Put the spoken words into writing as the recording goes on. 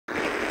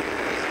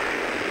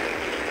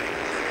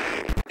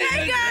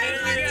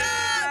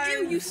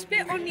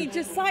spit on me,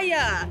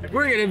 Josiah.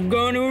 We're gonna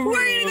go into a room.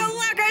 We're gonna go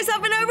lock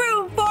ourselves in a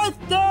room for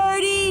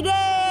 30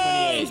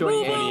 days.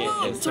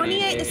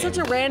 28 is such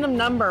a random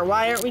number.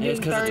 Why aren't we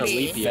doing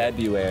 30?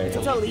 February.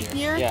 It's a leap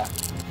year? Yeah.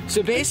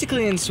 So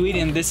basically in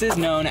Sweden, this is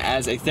known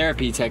as a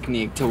therapy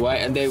technique to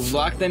they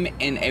lock them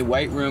in a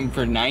white room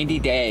for 90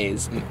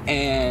 days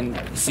and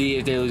see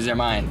if they lose their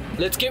mind.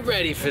 Let's get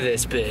ready for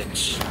this,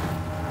 bitch.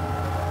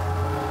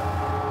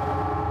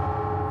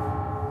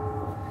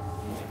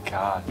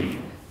 God.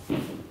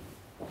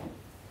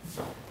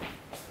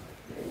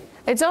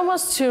 It's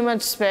almost too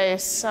much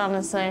space,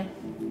 honestly.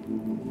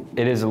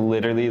 It is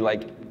literally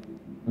like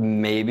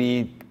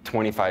maybe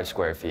 25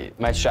 square feet.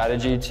 My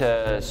strategy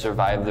to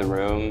survive the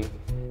room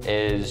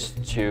is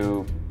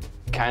to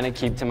kind of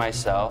keep to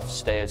myself,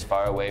 stay as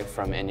far away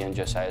from India and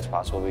Josiah as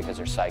possible because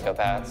they're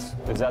psychopaths.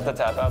 Is that the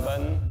tap out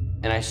button?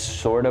 And I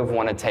sort of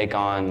want to take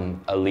on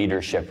a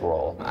leadership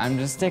role. I'm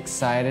just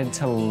excited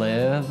to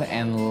live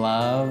and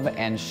love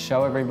and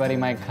show everybody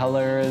my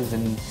colors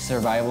and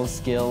survival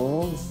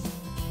skills.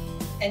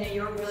 And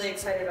you were really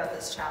excited about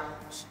this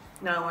challenge.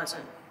 No, it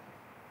wasn't.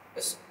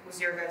 This was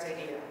your guys'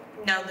 idea.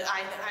 No,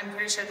 I'm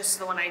pretty sure this is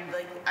the one I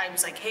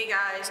was like, hey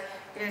guys,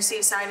 you're gonna see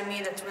a side of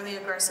me that's really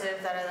aggressive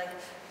that I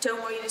don't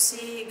want you to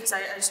see because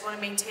I just want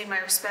to maintain my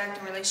respect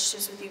and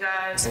relationships with you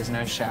guys. There's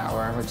no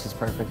shower, which is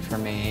perfect for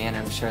me, and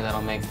I'm sure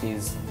that'll make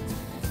these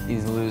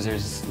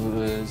losers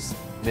lose.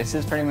 This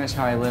is pretty much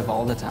how I live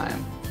all the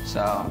time,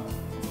 so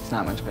it's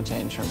not much of a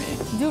change for me.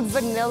 Dude,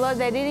 vanilla,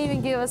 they didn't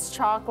even give us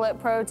chocolate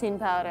protein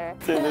powder.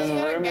 Dude, this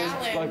room is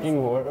fucking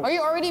horrible. Are you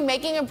already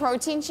making a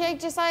protein shake,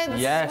 Josiah? This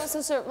Yes.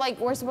 is supposed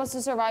to we're supposed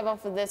to survive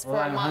off of this for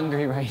Well, a I'm month.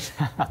 hungry right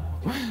now.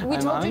 We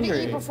I'm told you to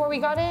hungry. eat before we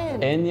got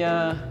in.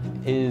 Inya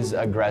is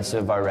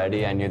aggressive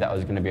already. I knew that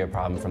was gonna be a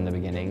problem from the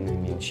beginning. I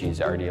mean,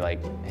 she's already like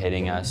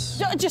hitting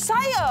us.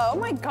 Josiah, oh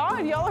my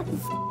God, y'all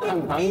are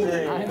I'm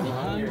hungry.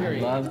 I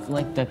love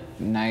like the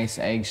nice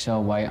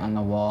eggshell white on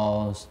the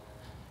walls.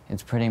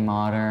 It's pretty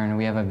modern.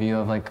 We have a view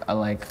of like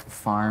a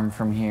farm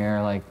from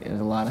here. Like there's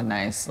a lot of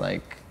nice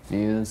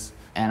views.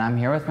 And I'm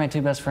here with my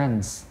two best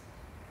friends.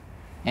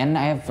 And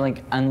I have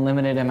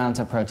unlimited amounts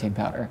of protein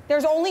powder.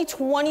 There's only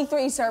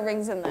 23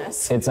 servings in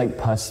this. It's like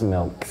pus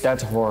milk.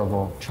 That's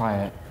horrible.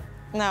 Try it.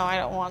 No, I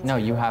don't want to. No,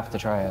 you have to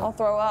try it. I'll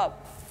throw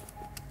up.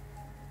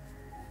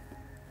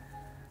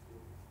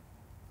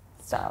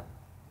 Stop.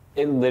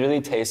 It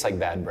literally tastes like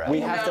bad breath. We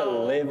have to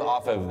live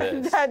off of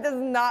this. That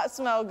does not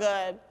smell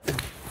good.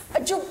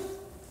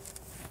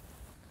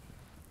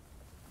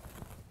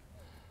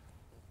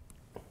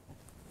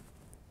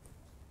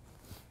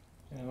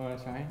 You want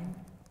to try?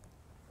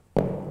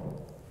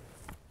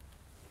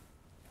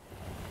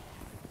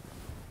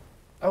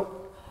 Oh.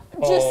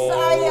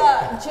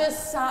 Josiah.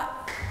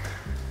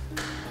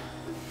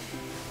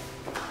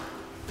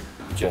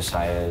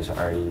 Josiah is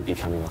already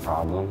becoming a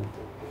problem.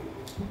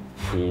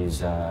 He's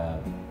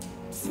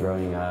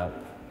throwing up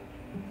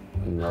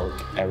milk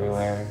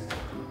everywhere.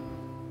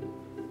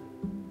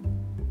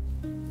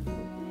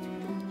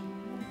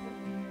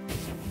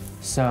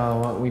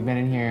 So we've been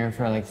in here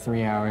for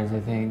 3 hours, I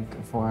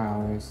think, 4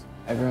 hours.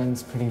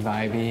 Everyone's pretty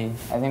vibey.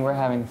 I think we're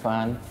having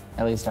fun.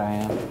 At least I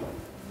am.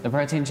 The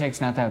protein shake's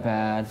not that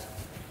bad.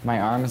 My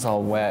arm is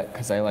all wet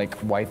because I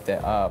wiped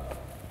it up.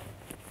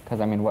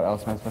 Because I mean, what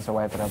else am I supposed to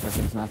wipe it up if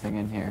there's nothing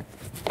in here?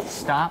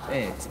 Stop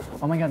it.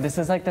 Oh my God, this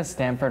is like the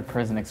Stanford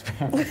prison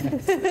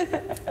experiment.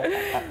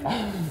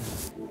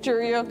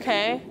 Drew, you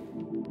okay?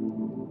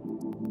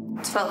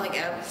 It's felt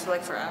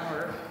like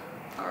forever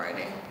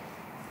already.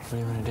 What do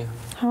you want to do?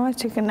 I want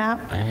to take a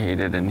nap. I hate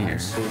it in here.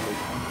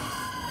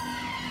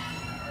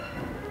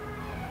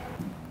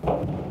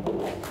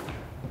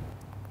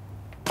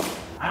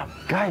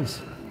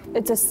 Guys.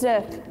 It's a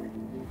stick.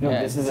 No,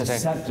 Yeah, this is a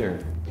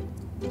scepter.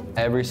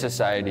 Every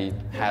society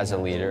has a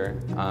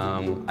leader.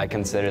 I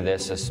consider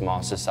this a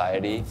small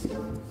society.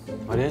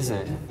 What is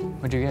it?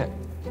 What'd you get?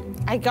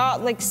 I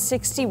got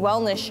 60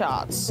 wellness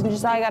shots. And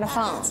Josiah got a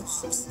phone.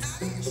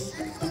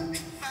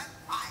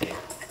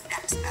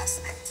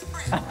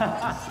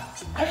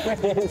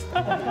 Is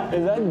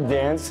that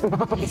dance?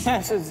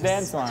 Yes, it's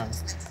Dance Mom.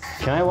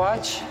 Can I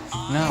watch?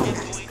 No,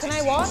 Can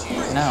I walk?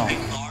 no.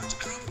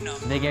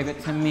 They gave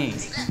it to me.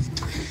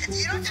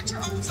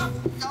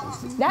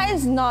 That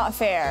is not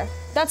fair.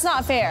 That's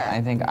not fair.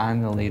 I think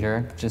I'm the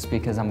leader just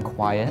because I'm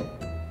quiet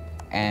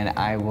and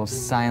I will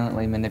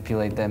silently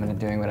manipulate them into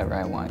doing whatever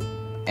I want.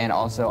 And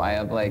also I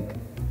have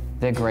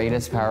the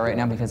greatest power right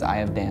now because I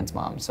have Dance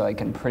Mom, so I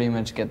can pretty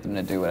much get them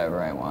to do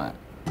whatever I want.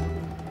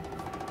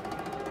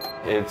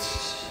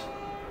 It's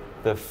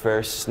the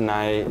first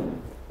night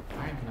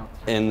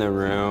in the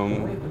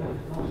room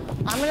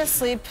I'm gonna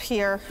sleep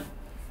here,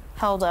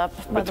 held up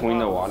by between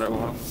the wall, water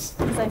bottles.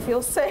 because I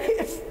feel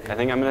safe. I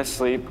think I'm gonna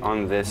sleep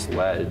on this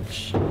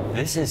ledge.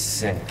 This is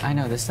sick. I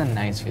know, this is a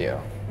nice view.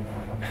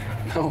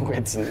 No,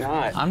 it's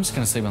not. I'm just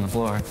gonna sleep on the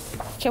floor.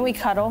 Can we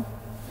cuddle?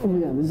 Oh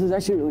yeah, this is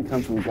actually really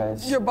comfortable,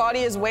 guys. Your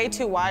body is way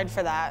too wide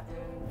for that.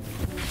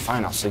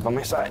 Fine, I'll sleep on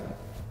my side.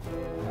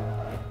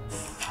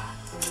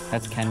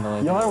 That's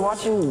Kendall. Y'all are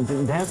watching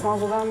Dance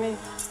Moms without me?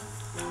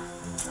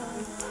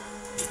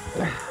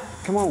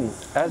 Come on,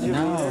 as you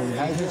No,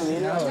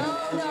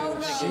 No.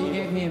 She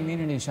gave me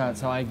immunity shot,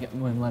 so I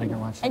was letting her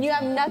watch. And you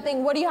have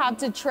nothing. What do you have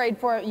to trade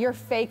for your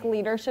fake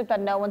leadership that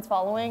no one's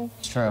following?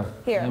 It's true.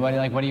 Here. What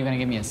are you gonna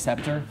give me, a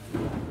scepter?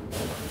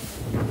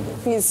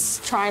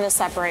 He's trying to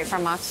separate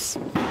from us.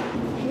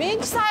 Me and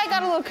Josiah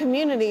got a little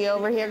community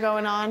over here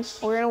going on.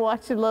 We're gonna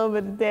watch a little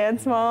bit of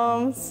Dance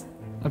Moms.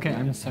 Okay,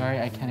 I'm sorry,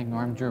 I can't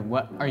ignore him. Drew,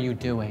 what are you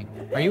doing?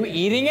 Are you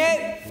eating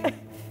it?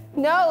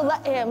 No,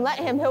 let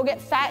him. He'll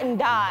get fat and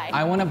die.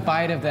 I want a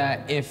bite of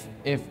that if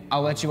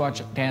I'll let you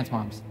watch Dance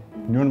Moms.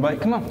 You want a bite?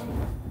 Come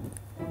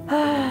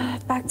on.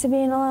 Back to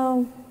being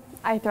alone.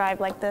 I thrive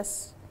like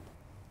this.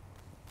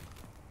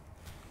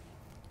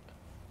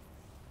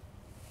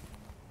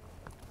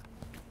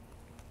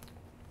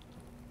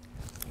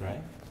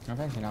 Right? That's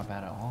actually not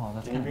bad at all.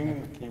 That's Can you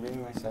kind of bring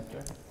me my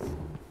scepter?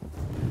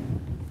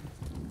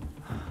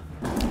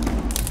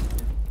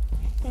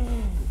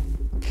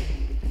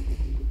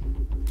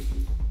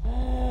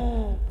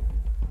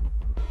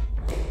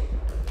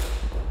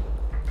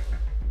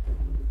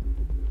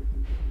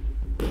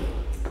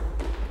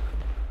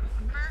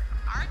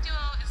 Our duo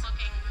is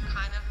looking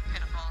kind of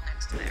pitiful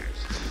next to theirs.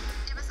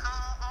 Give us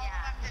all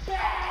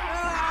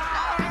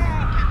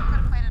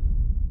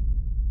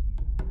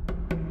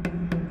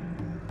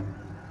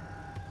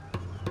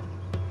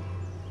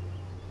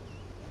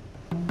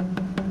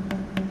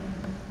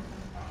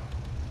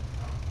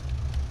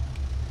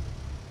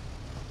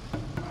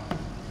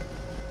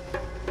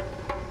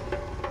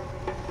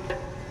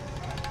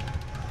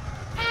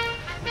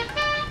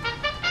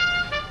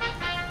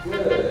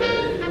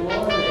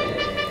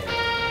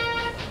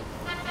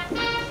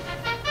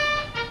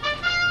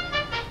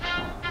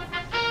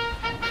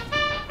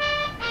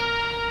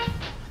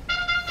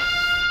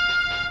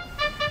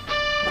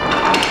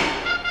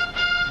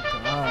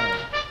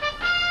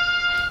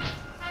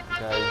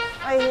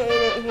I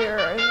hate it here.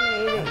 I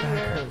hate it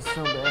here. it's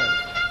so bad.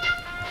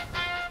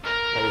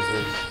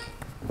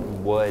 There's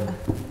wood.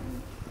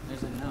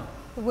 There's a no.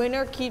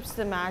 Winner keeps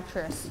the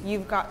mattress.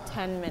 You've got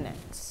 10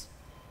 minutes.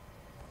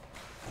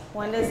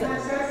 When does it?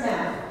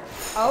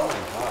 Oh.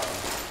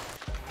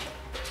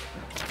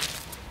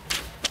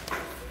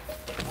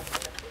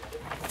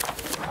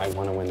 I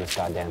want to win this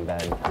goddamn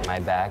bed. My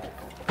back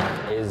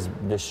is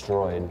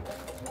destroyed.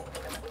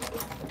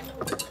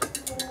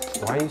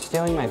 Why are you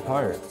stealing my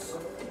parts?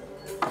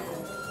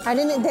 They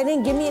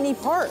didn't give me any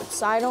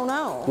parts. I don't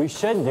know. We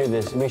should do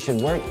this. We should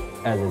work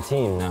as a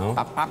team, no?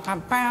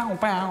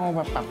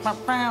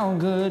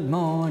 Good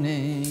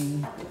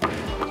morning.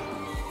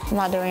 I'm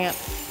not doing it.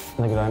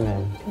 Look what I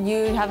made.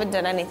 You haven't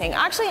done anything.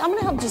 Actually, I'm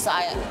gonna help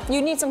Josiah.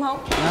 You need some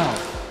help? No,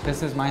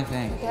 this is my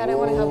thing. Yeah, I didn't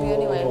want to help you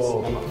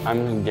anyways.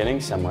 I'm getting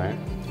somewhere.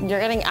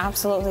 You're getting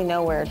absolutely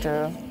nowhere,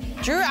 Drew.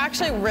 Drew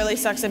actually really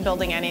sucks at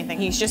building anything.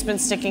 He's just been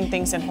sticking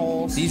things in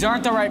holes. These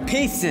aren't the right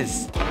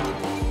pieces.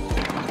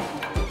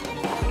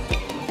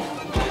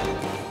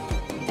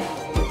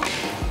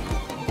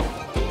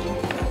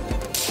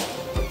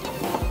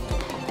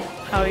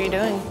 How are you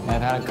doing?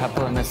 I've had a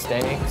couple of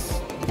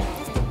mistakes.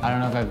 I don't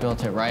know if I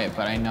built it right,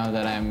 but I know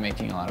that I'm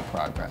making a lot of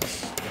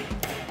progress.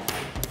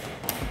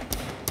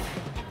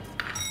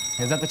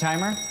 Is that the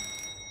timer?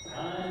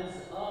 Time's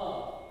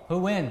up. Who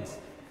wins?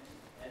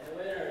 And the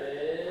winner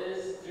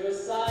is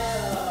Josiah.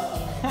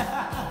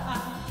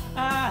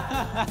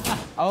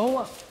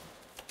 Oh.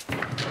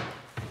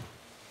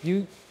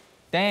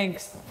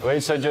 Thanks.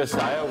 Wait, so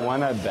Josiah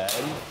won a bed?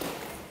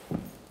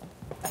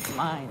 That's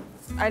mine.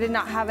 I did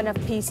not have enough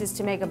pieces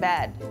to make a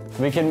bed.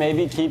 We can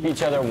maybe keep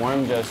each other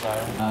warm,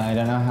 Josiah. I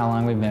don't know how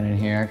long we've been in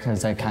here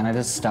because I kind of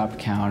just stopped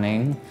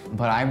counting,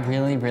 but I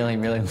really, really,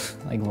 really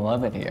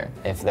love it here.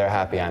 If they're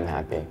happy, I'm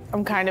happy.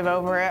 I'm kind of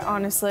over it,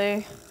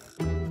 honestly.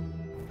 I'm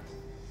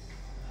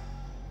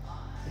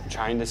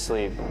trying to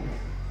sleep.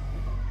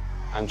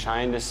 I'm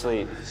trying to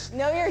sleep.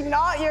 No, you're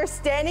not. You're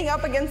standing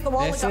up against the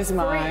wall This like a is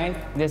mine.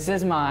 This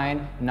is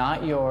mine,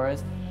 not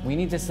yours. We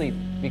need to sleep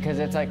because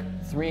it's like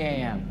 3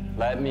 a.m.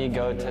 Let me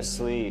go to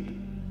sleep.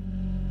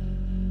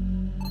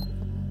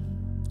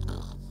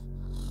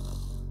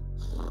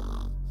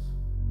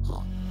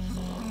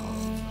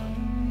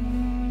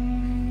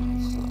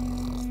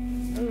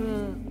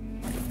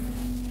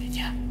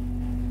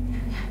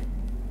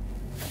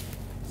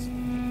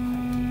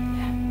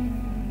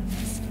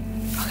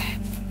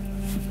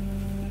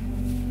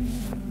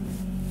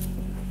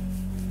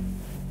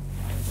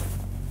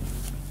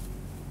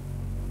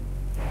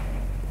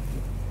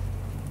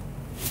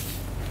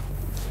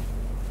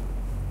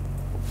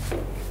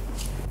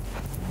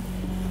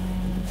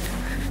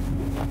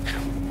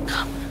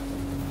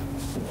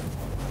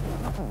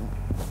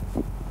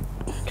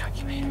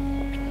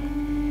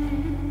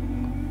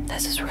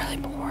 This is really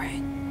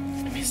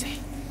boring. Let me see.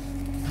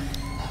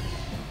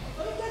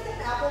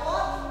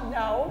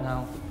 No.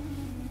 No.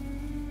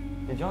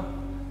 Did y'all?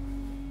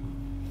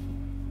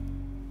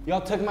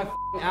 Y'all took my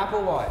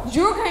Apple Watch.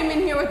 Drew came in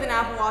here with an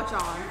Apple Watch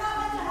on.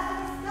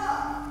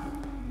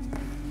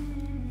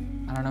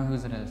 I don't know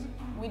whose it is.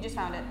 We just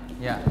found it.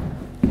 Yeah.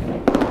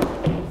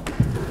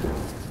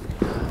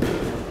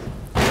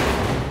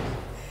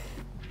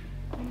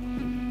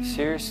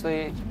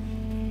 Seriously?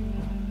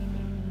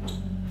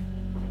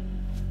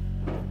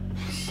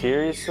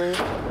 Seriously?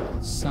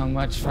 So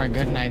much for a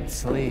good night's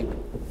sleep.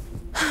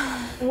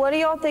 What do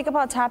y'all think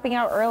about tapping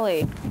out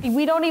early?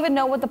 We don't even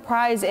know what the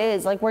prize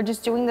is. Like, we're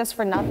just doing this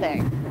for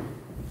nothing.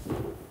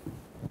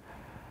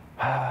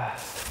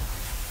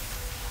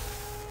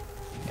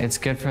 It's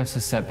good for us to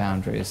set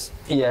boundaries.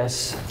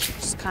 Yes.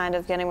 Just kind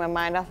of getting my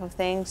mind off of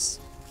things.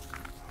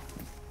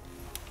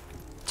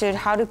 Dude,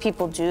 how do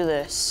people do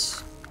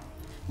this?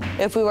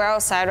 If we were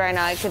outside right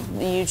now, I could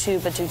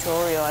YouTube a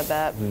tutorial, I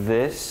bet.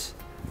 This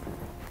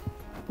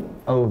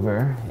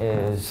over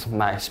is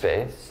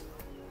MySpace.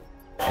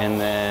 And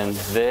then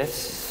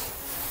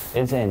this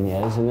is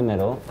Enya's in the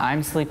middle.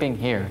 I'm sleeping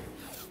here.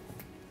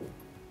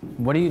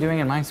 What are you doing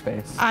in my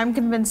space? I'm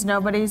convinced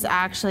nobody's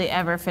actually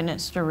ever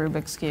finished a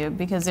Rubik's Cube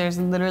because there's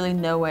literally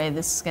no way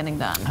this is getting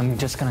done. I'm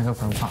just gonna go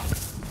for a walk.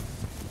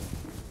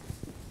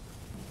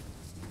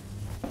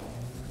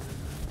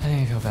 I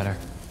think I feel better.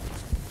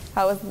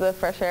 How was the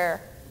fresh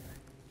air?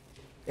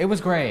 It was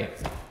great.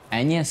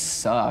 Enya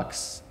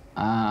sucks,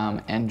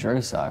 and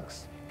Drew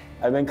sucks.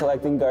 I've been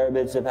collecting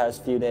garbage the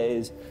past few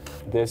days.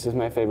 This is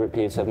my favorite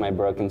piece of my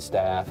broken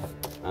staff.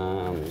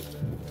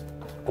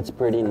 It's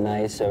pretty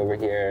nice over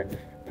here.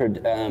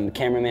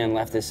 Cameraman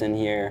left this in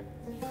here.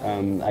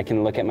 I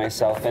can look at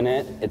myself in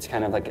it. It's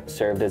kind of like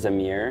served as a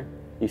mirror,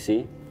 you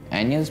see?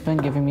 Enya's been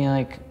giving me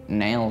like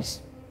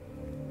nails,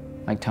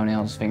 like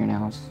toenails,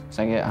 fingernails,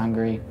 so I get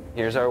hungry.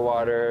 Here's our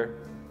water.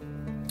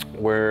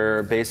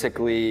 We're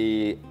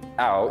basically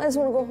out. I just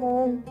want to go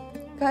home.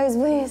 Guys,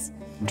 please.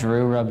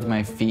 Drew rubbed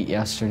my feet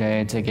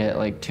yesterday to get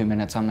like 2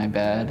 minutes on my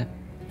bed.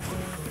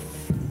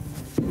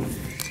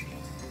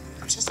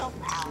 I'm just so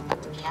proud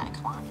of the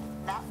icon.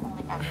 Not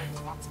only every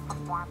dance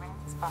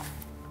performance, but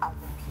other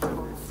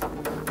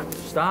people.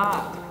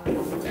 Stop!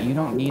 You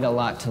don't need a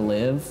lot to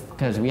live,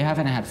 because we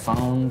haven't had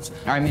phones.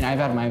 I mean, I've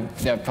had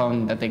the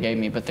phone that they gave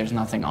me, but there's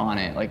nothing on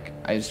it. Like,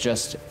 it's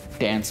just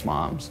Dance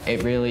Moms.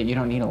 It really, you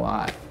don't need a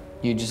lot.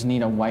 You just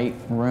need a white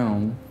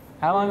room.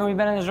 How long have we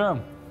been in this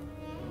room?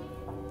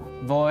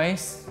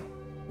 Voice?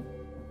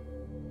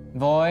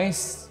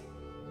 Voice?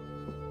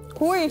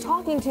 Who are you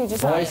talking to,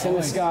 Josiah? Voice in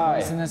the sky.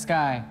 Voice in the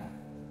sky.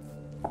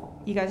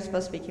 You guys are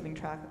supposed to be keeping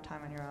track of time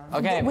on your own.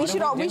 Okay, We what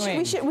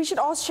should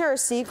all share a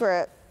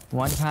secret.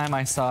 One time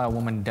I saw a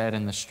woman dead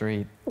in the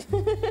street.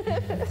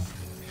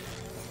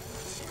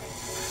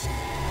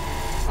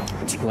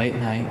 It's late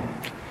night.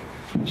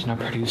 There's no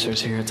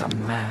producers here. It's a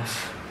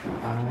mess.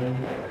 I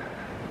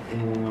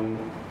am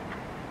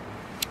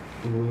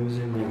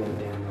losing my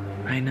goddamn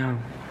mind. I know.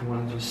 I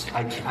want to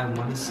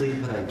sleep,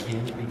 but I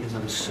can't because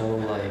I'm so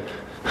like,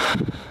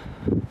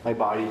 my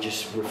body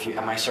just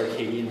my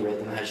circadian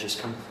rhythm has just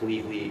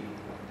completely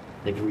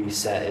like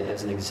reset. It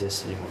doesn't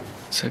exist anymore.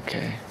 It's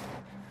okay.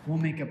 We'll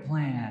make a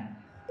plan.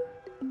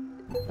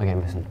 Okay,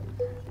 listen.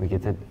 We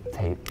get the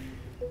tape.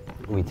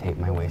 We tape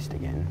my waist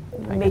again.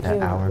 I Make get that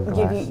you,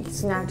 hourglass.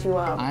 snatch you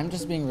up. I'm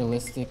just being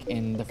realistic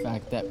in the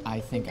fact that I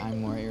think I'm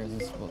more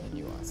irresistible than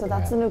you are. So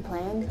that's the new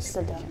plan?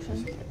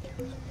 Seduction?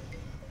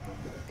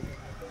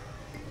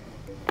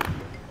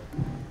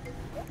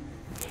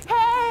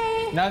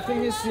 Hey!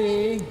 Nothing to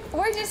see.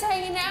 We're just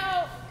hanging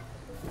out.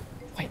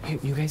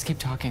 Wait, you guys keep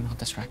talking. I'll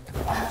distract them.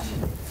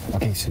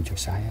 Okay, so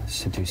Josiah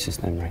seduces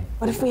them, right?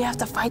 What if we have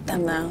to fight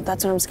them, though?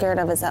 That's what I'm scared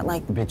of, is that,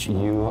 like... Bitch,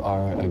 you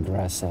are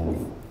aggressive.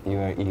 You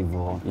are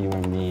evil. You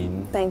are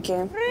mean. Thank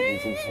you. You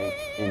can take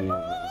any of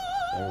them.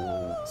 They're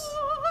wounds.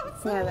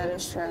 Yeah, that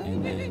is true.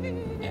 And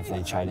then if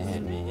they try to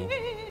hit me,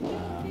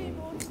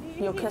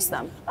 You'll kiss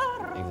them.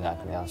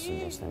 exactly, I'll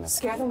seduce them.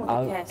 Scare them with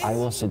a kiss. I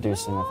will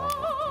seduce them if I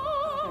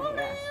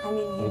I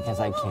mean, can. Because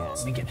I can.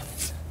 Let me get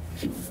this.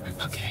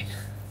 Okay.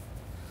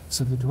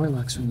 So the door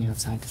locks from the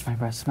outside. Does my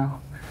breath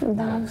smell? it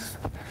does.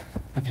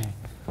 Okay.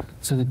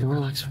 So the door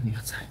locks from the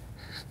outside.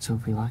 So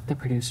if we lock the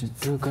producers,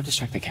 Drew, go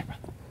distract the camera.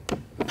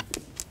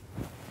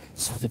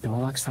 So the door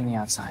locks from the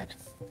outside.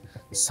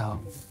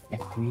 So if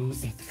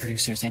the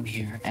producer's in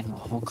here and the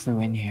whole crew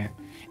in here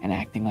and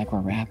acting like we're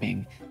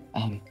rapping,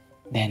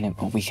 then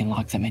we can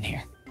lock them in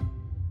here.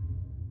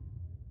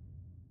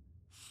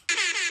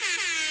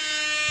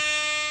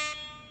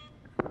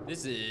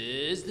 This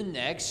is the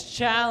next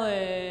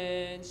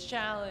challenge.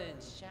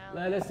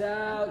 Let us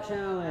out,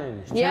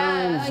 challenge.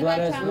 Yeah, I like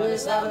that challenge. Let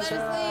us Let us leave.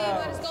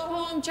 Let us go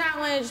home.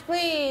 Challenge,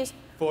 please.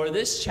 For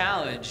this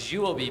challenge,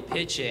 you will be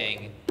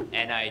pitching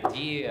an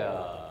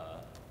idea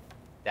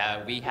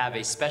that we have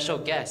a special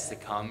guest to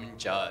come and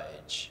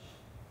judge.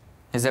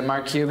 Is it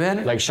Mark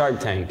Cuban? Like Shark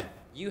Tank.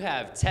 You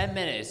have 10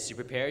 minutes to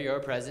prepare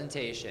your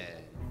presentation.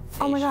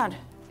 Oh my God.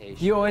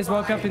 You always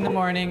woke up in the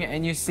morning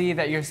and you see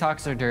that your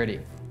socks are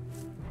dirty.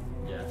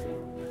 Yeah.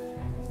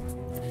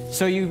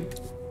 So you...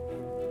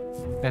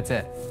 That's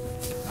it.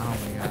 Oh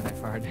my God, I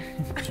farted.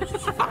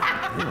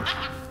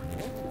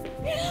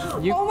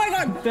 Oh my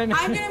God.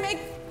 I'm gonna make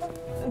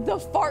the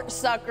fart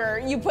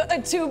sucker. You put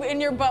a tube in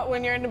your butt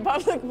when you're in a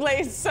public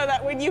place so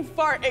that when you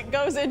fart, it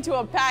goes into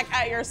a pack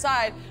at your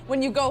side.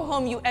 When you go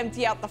home, you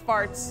empty out the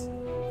farts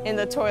in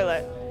the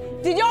toilet.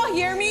 Did y'all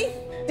hear me?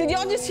 Did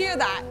y'all just hear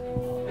that?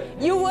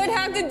 You would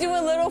have to do a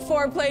little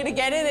foreplay to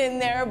get it in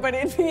there, but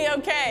it'd be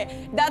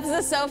okay. That's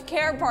the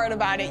self-care part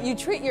about it. You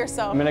treat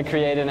yourself. I'm gonna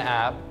create an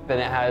app, and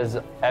it has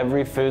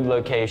every food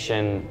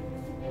location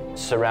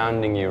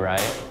surrounding you,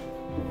 right?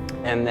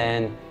 And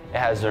then it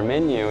has their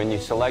menu, and you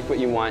select what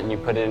you want, and you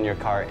put it in your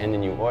cart, and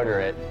then you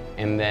order it.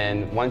 And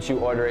then once you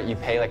order it, you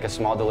pay like a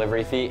small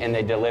delivery fee, and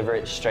they deliver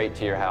it straight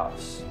to your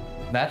house.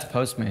 That's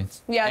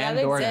Postmates. Yeah, and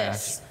that DoorDash.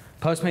 exists.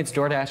 Postmates,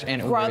 DoorDash,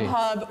 and Uber Eats.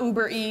 Grubhub,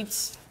 Uber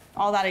Eats,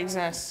 all that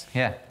exists.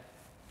 Yeah.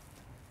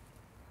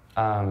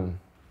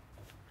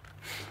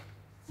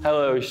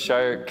 Hello,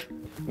 Shark.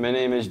 My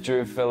name is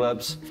Drew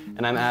Phillips,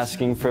 and I'm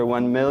asking for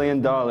 $1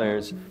 million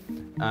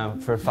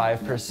for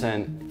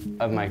 5%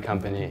 of my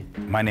company.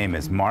 My name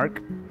is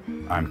Mark.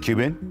 I'm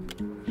Cuban.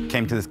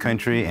 Came to this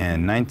country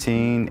in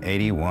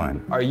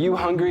 1981. Are you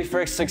hungry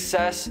for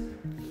success?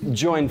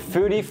 Join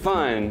Foodie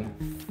Fun.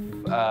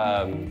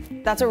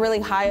 That's a really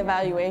high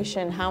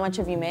evaluation. How much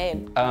have you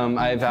made?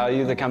 I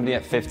value the company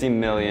at $50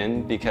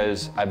 million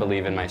because I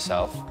believe in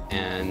myself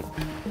and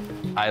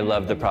I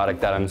love the product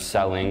that I'm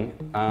selling.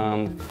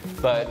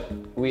 But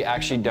we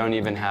actually don't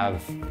even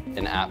have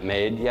an app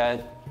made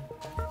yet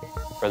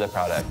for the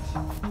product.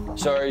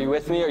 So are you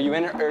with me? Are you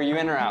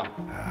in or out?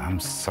 I'm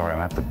sorry, I'm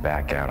gonna have to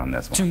back out on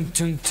this one.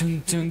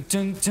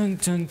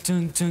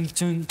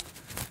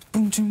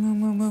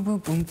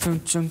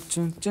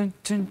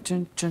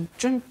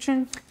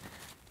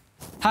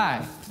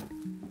 Hi,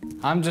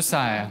 I'm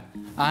Josiah.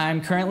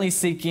 I'm currently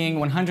seeking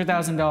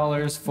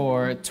 $100,000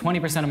 for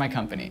 20% of my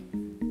company.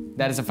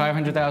 That is a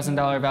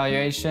 $500,000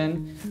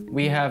 valuation.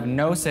 We have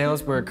no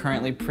sales, we're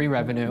currently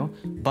pre-revenue,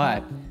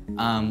 but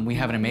we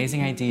have an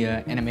amazing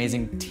idea and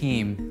amazing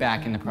team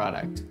backing the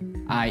product,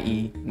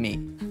 i.e.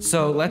 me.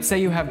 So let's say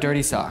you have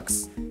dirty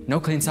socks, no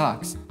clean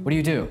socks. What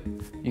do?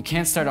 You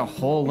can't start a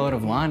whole load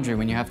of laundry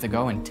when you have to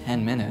go in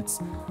 10 minutes.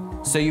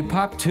 So you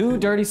pop 2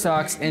 dirty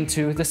socks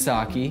into the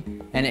Sockie,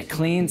 and it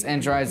cleans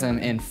and dries them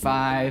in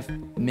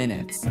 5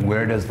 minutes.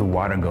 Where does the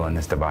water go in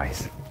this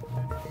device?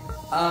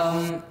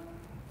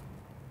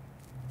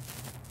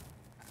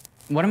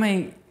 What am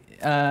I,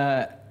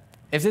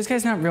 if this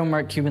guy's not real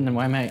Mark Cuban, then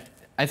why am I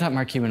thought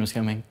Mark Cuban was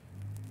coming.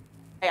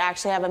 I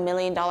actually have $1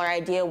 million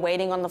idea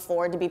waiting on the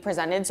floor to be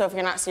presented, so if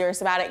you're not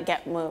serious about it,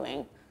 get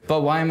moving.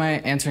 But why am I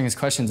answering his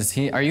questions?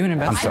 Are you an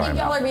investor? I'm sorry, I think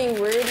y'all are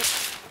being rude.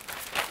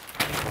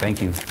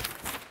 Thank you.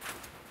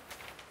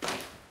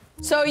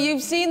 So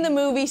you've seen the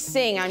movie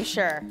Sing, I'm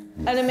sure.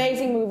 An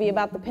amazing movie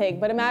about the pig,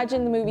 but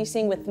imagine the movie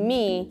Sing with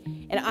me,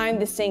 and I'm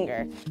the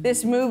singer.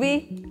 This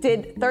movie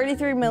did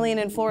 $33 million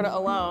in Florida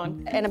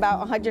alone, and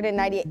about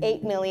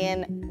 $198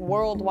 million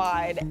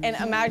worldwide. And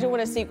imagine what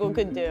a sequel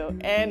could do.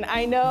 And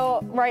I know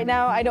right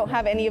now I don't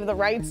have any of the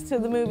rights to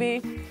the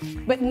movie,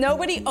 but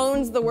nobody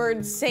owns the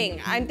word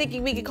sing. I'm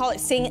thinking we could call it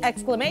Sing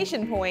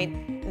exclamation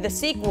point, the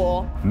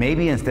sequel.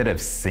 Maybe instead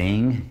of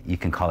sing, you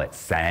can call it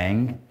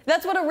sang.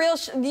 That's what a real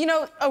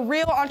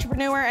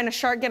entrepreneur and a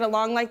shark get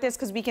along like this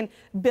because we can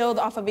build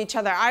off of each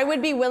other. I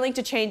would be willing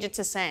to change it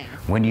to sang.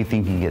 When do you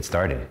think you can get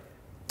started?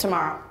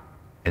 Tomorrow.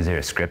 Is there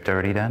a script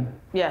already done?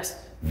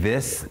 Yes.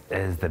 This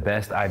is the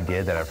best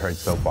idea that I've heard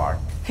so far.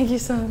 Thank you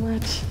so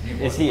much.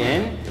 Is he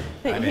in?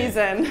 He's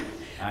in.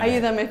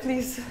 Ayúdame,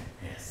 please.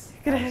 Yes.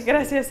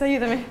 Gracias,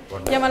 ayúdame.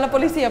 Llama a la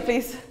policía,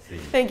 please.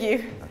 Thank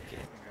you.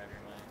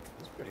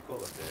 It's pretty cool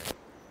up there.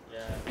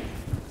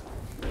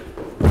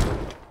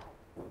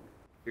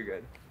 You're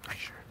good. Are you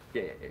sure?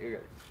 Yeah, you're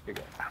good. You're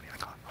good. I don't need to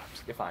call it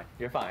pops. You're fine.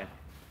 You're fine.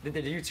 The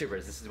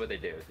YouTubers, this is what they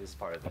do. This is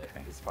part of it.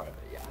 This is part of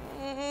it,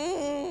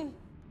 yeah.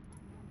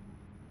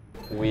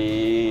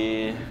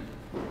 We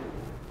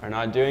are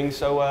not doing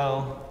so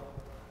well.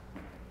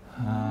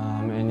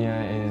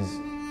 Inya is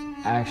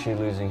actually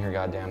losing her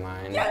goddamn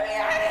mind. Get me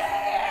out of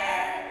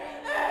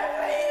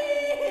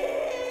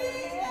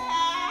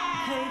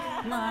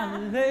here! My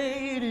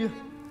lady,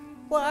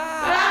 why?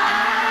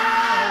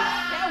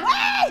 Get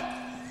away!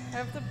 I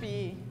have to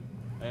pee.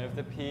 I have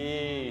to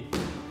pee.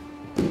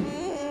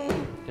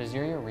 Does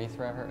your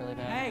urethra hurt really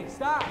bad? Hey,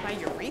 stop! My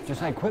urethra?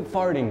 Just like quit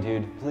farting,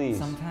 dude, please.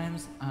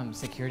 Sometimes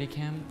security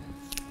cam,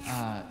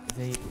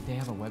 they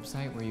have a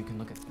website where you can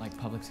look at like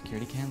public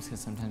security cams because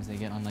sometimes they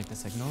get on like the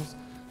signals.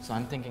 So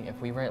I'm thinking if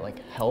we write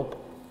like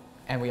help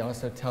and we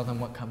also tell them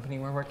what company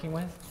we're working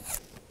with,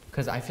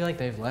 because I feel like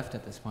they've left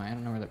at this point. I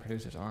don't know where the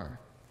producers are.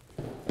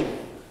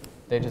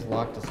 They just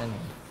locked us in here.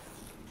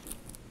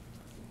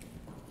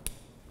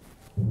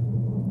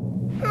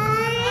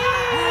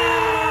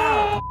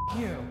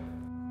 You.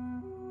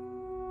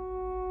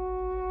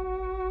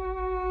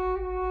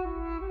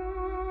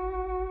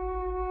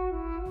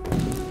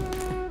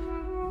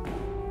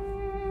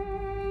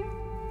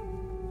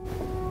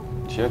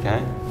 Is she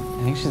okay?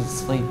 I think she's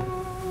asleep.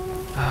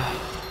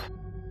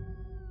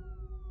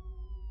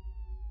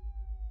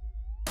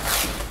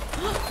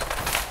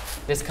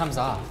 This comes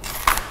off.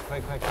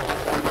 Quick.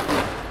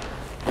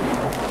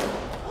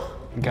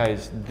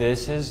 Guys,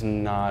 this is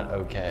not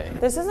okay.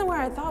 This isn't where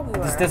I thought we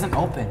were. This doesn't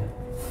open.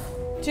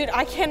 Dude,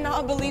 I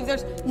cannot believe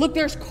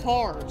there's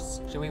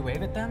cars. Should we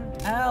wave at them?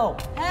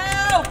 Help!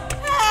 Help!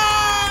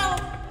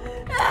 Help!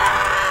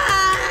 Ah!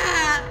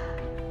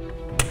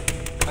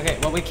 Okay,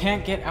 well, we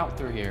can't get out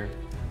through here.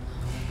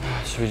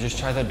 Should we just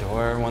try the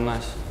door one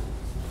last?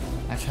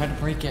 I've tried to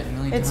break it a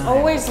million times. It's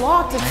always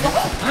locked. It's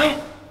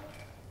locked.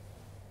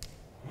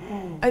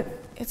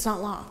 It's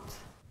not locked.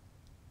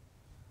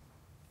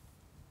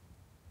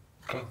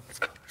 Go, let's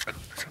go, let's go,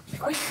 let's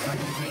go. Wait.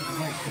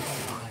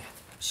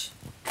 Shh.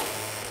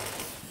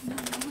 No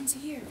one's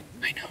here.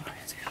 I know, no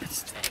one's here. Let's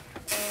stay.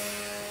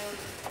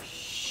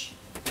 Shh.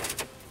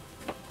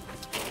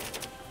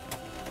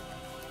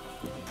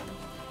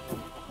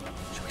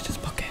 Should we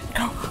just book it?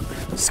 No.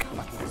 Let's go.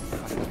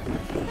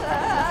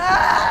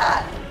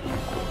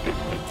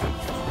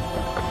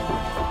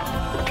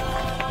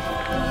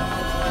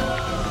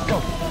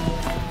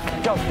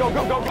 Go, go,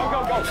 go, go, go, go,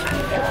 go.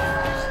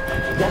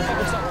 Don't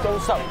stop,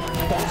 don't stop,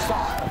 don't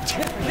stop.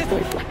 This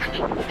way.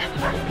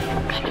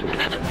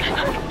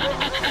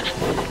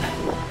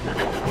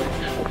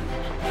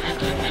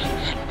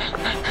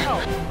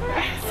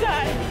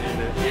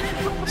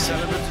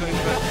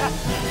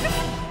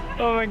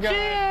 Oh my God.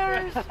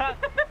 Cheers.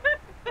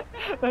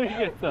 Let me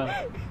get some.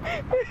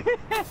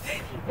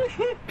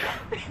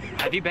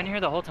 Have you been here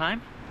the whole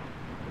time?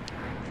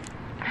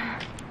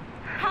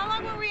 How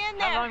long were we in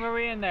there? How long were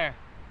we in there?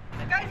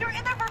 Guys, you're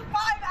in there for 5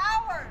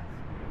 hours.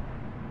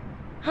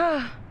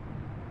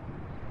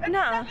 It's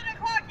No. 7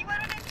 o'clock. You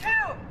went in at 2.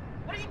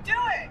 What are you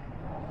doing?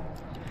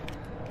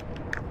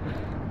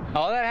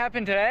 All that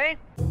happened today?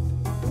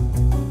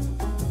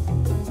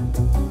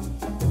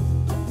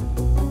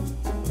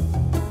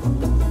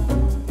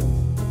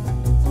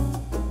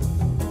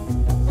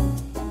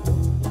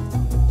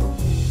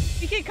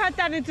 You can cut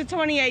that into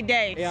 28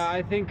 days. Yeah,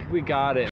 I think we got it.